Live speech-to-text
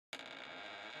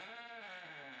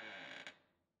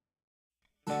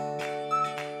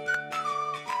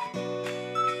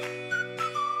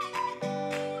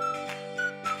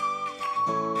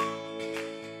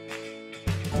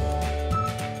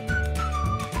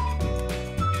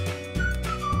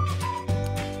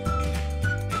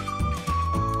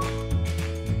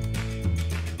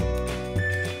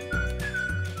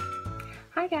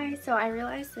guys, so I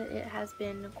realized that it has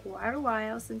been quite a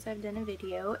while since I've done a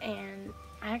video, and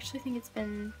I actually think it's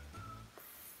been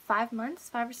 5 months,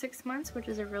 5 or 6 months, which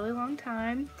is a really long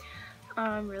time.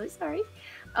 I'm really sorry.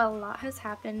 A lot has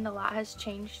happened, a lot has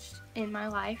changed in my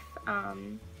life,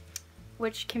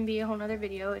 which can be a whole nother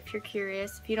video if you're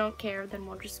curious. If you don't care, then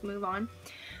we'll just move on.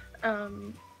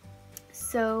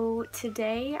 So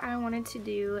today I wanted to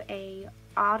do a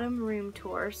autumn room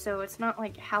tour, so it's not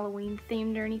like Halloween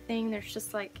themed or anything. There's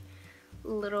just like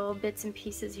little bits and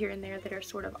pieces here and there that are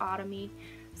sort of autumny.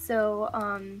 So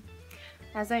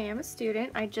as I am a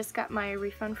student, I just got my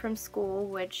refund from school,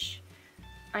 which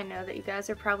I know that you guys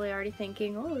are probably already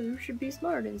thinking, oh, you should be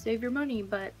smart and save your money,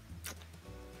 but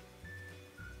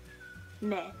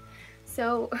meh.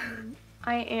 So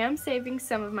I am saving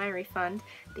some of my refund.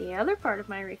 The other part of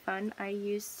my refund I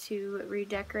used to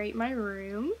redecorate my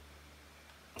room.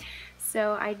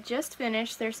 So I just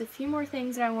finished. There's a few more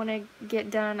things that I want to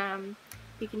get done.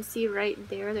 You can see right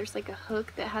there, there's like a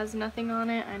hook that has nothing on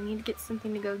it. I need to get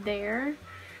something to go there.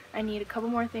 I need a couple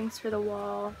more things for the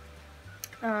wall.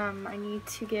 I need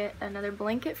to get another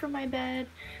blanket for my bed.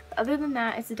 But other than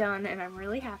that, it's done and I'm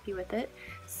really happy with it.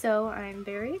 So I'm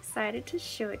very excited to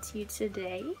show it to you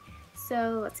today.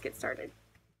 So let's get started.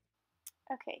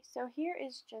 Okay, so here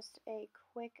is just a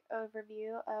quick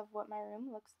overview of what my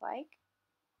room looks like.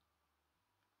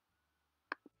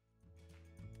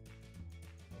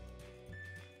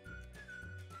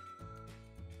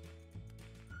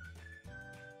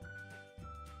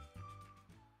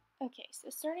 Okay, so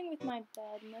starting with my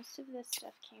bed, most of this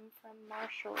stuff came from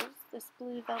Marshall's. This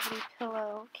blue velvety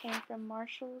pillow came from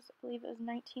Marshall's. I believe it was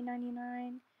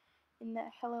 $19.99. And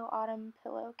the Hello Autumn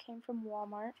pillow came from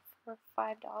Walmart for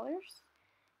 $5.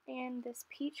 And this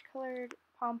peach colored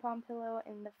pom-pom pillow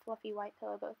and the fluffy white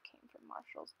pillow both came from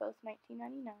Marshall's, both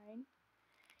 $19.99.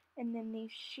 And then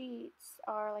these sheets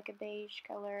are like a beige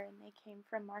color and they came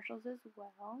from Marshall's as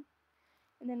well.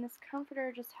 And then this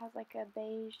comforter just has like a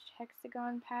beige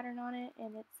hexagon pattern on it,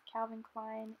 and it's Calvin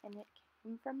Klein, and it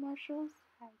came from Marshall's.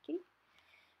 Hi, kitty.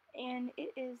 And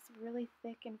it is really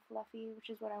thick and fluffy, which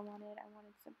is what I wanted. I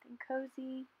wanted something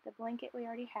cozy. The blanket we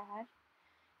already had.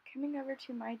 Coming over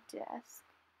to my desk.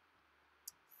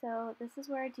 So this is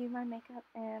where I do my makeup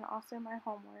and also my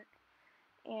homework.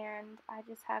 And I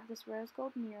just have this rose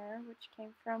gold mirror, which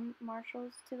came from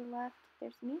Marshall's to the left.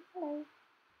 There's me. Hello.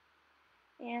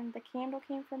 And the candle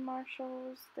came from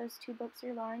Marshall's. Those two books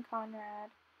are Lauren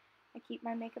Conrad. I keep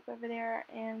my makeup over there.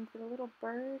 And the little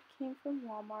bird came from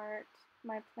Walmart.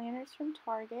 My planner's from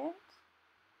Target.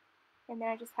 And then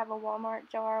I just have a Walmart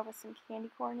jar with some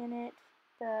candy corn in it.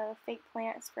 The fake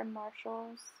plant's from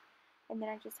Marshall's. And then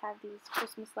I just have these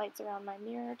Christmas lights around my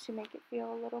mirror to make it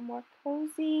feel a little more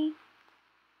cozy.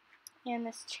 And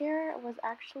this chair was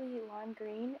actually lime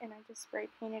green, and I just spray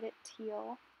painted it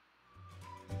teal.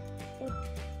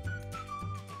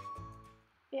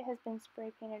 It has been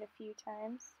spray painted a few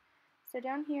times. So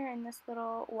down here in this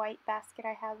little white basket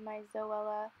I have my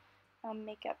Zoella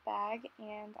makeup bag,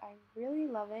 and I really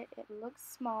love it. It looks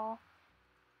small,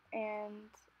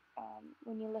 and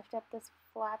when you lift up this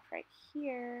flap right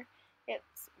here,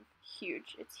 it's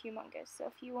huge. It's humongous. So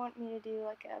if you want me to do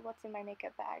like a what's in my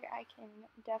makeup bag, I can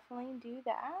definitely do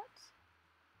that.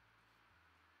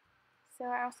 So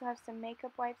I also have some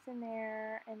makeup wipes in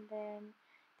there, and then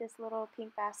this little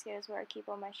pink basket is where I keep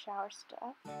all my shower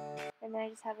stuff. And then I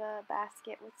just have a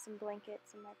basket with some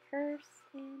blankets and my purse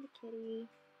and a kitty.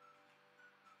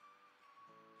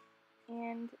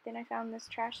 And then I found this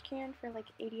trash can for like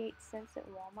 88 cents at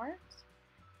Walmart.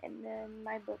 And then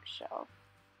my bookshelf.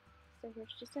 So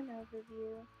here's just an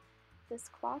overview. This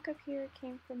clock up here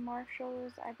came from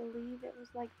Marshall's. I believe it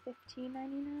was like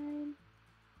 $15.99.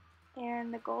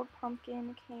 And the gold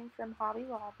pumpkin came from Hobby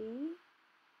Lobby.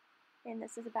 And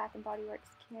this is a Bath & Body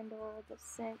Works candle. The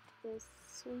scent is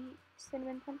sweet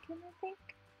cinnamon pumpkin, I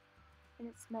think. And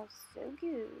it smells so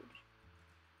good.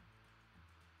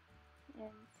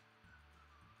 And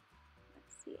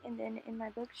let's see. And then in my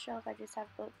bookshelf, I just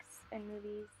have books and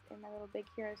movies and my little Big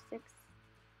Hero 6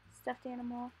 stuffed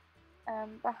animal.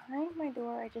 Behind my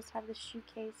door, I just have this shoe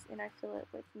case, and I fill it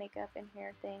with makeup and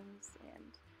hair things, and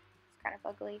it's kind of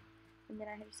ugly. And then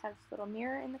I just have this little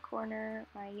mirror in the corner,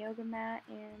 my yoga mat,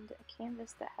 and a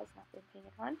canvas that has not been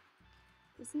painted on.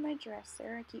 This is my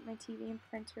dresser. I keep my TV and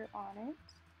printer on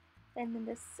it. And then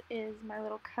this is my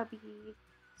little cubby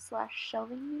slash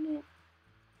shelving unit.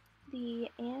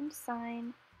 The and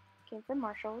sign came from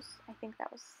Marshall's. I think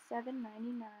that was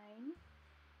 $7.99.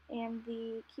 And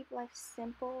the Keep Life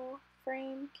Simple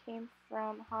frame came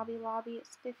from Hobby Lobby.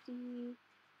 It's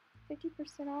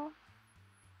 50% off,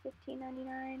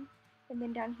 $15.99. And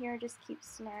then down here I just keep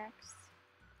snacks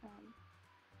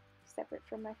separate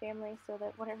from my family so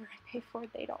that whatever I pay for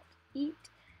they don't eat.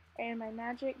 And my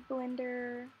magic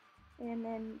blender. And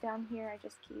then down here I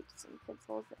just keep some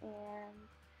pencils and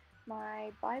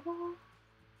my Bible.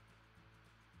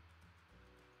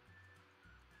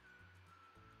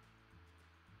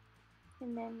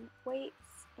 And then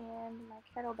weights and my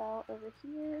kettlebell over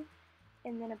here.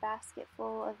 And then a basket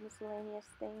full of miscellaneous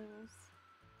things.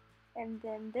 And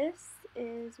then this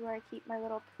is where I keep my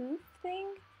little poof thing.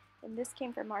 And this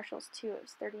came from Marshall's too. It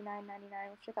was $39.99,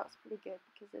 which I thought was pretty good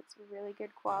because it's really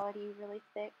good quality, really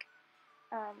thick.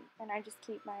 And I just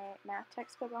keep my math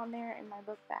textbook on there in my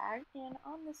book bag. And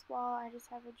on this wall I just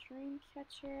have a dream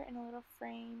catcher and a little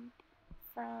frame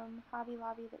from Hobby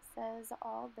Lobby that says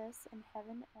all this in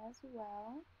heaven as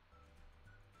well.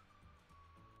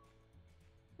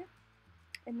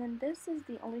 And then this is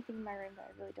the only thing in my room that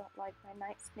I really don't like. My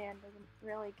nightstand doesn't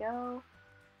really go.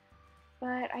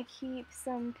 But I keep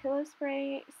some pillow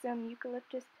spray, some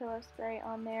eucalyptus pillow spray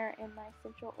on there, and my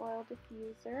essential oil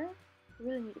diffuser. I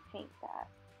really need to paint that.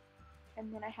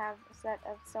 And then I have a set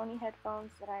of Sony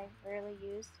headphones that I rarely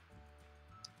use.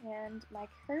 And my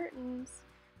curtains,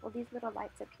 well, these little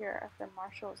lights up here are from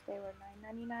Marshall's. They were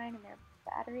 $9.99 and they're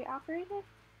battery operated.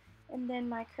 And then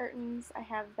my curtains, I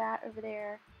have that over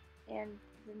there, and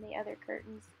then the other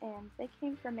curtains, and they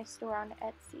came from a store on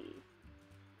Etsy.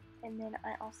 And then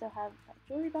I also have a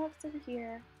jewelry box over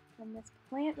here, and this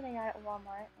plant that I got at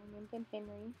Walmart. I named him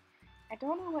Henry. I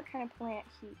don't know what kind of plant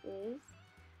he is,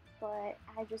 but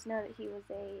I just know that he was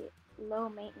a low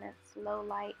maintenance, low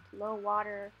light, low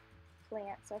water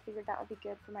plant, so I figured that would be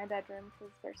good for my bedroom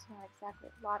because there's not exactly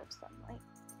a lot of sunlight.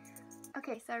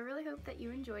 Okay, so I really hope that you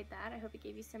enjoyed that. I hope it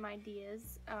gave you some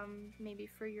ideas, maybe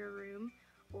for your room,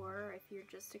 or if you're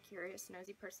just a curious,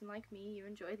 nosy person like me, you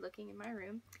enjoyed looking in my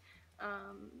room.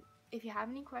 If you have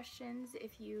any questions,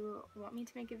 if you want me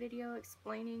to make a video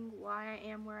explaining why I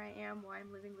am where I am, why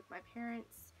I'm living with my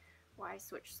parents, why I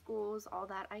switched schools, all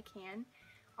that, I can.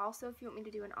 Also, if you want me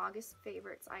to do an August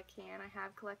favorites, I can. I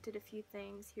have collected a few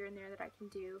things here and there that I can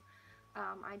do.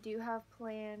 I do have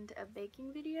planned a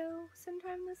baking video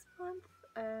sometime this month,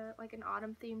 like an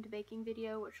autumn themed baking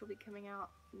video, which will be coming out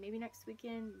maybe next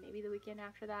weekend, maybe the weekend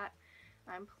after that.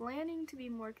 I'm planning to be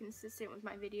more consistent with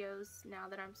my videos now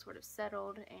that I'm sort of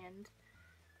settled, and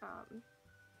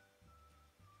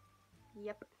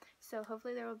yep, so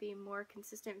hopefully there will be more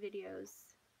consistent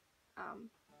videos,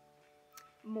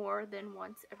 more than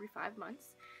once every 5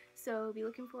 months. So be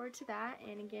looking forward to that,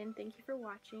 and again, thank you for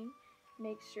watching.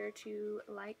 Make sure to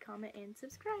like, comment, and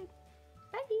subscribe.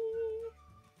 Bye!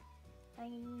 Bye!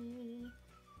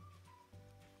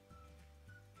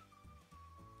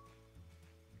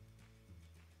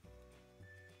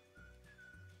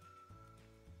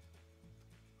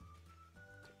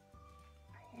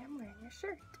 I am wearing a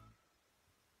shirt.